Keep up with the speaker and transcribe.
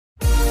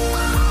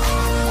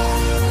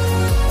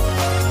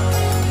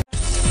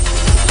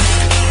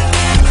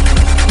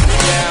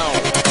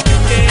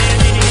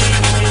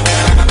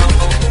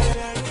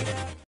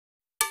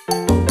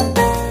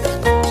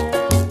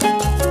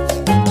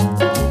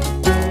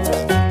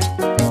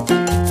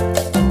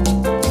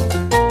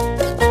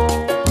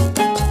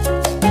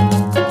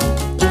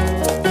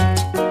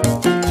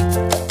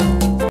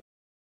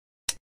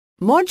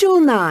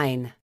Module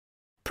 9.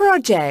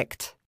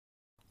 Project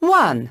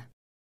 1.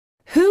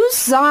 Who's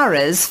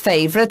Zara's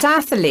favourite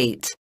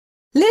athlete?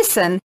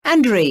 Listen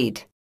and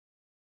read.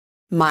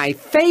 My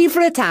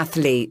favourite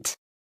athlete.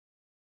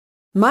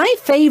 My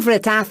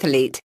favourite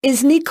athlete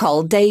is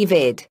Nicole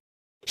David.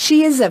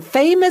 She is a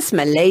famous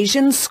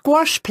Malaysian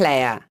squash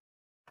player.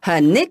 Her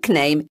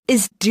nickname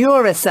is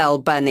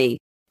Duracell Bunny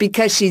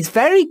because she's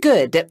very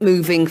good at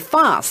moving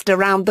fast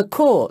around the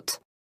court.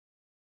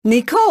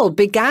 Nicole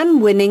began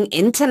winning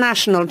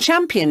international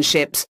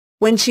championships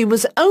when she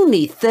was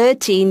only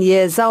 13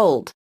 years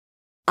old.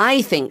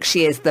 I think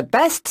she is the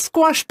best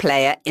squash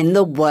player in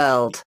the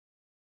world.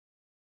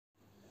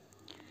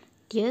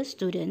 Dear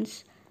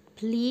students,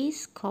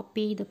 please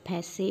copy the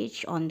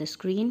passage on the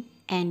screen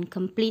and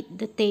complete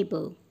the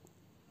table.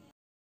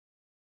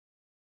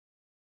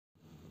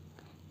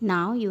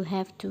 Now you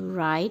have to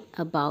write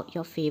about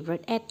your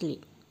favorite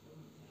athlete.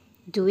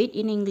 Do it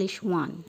in English 1.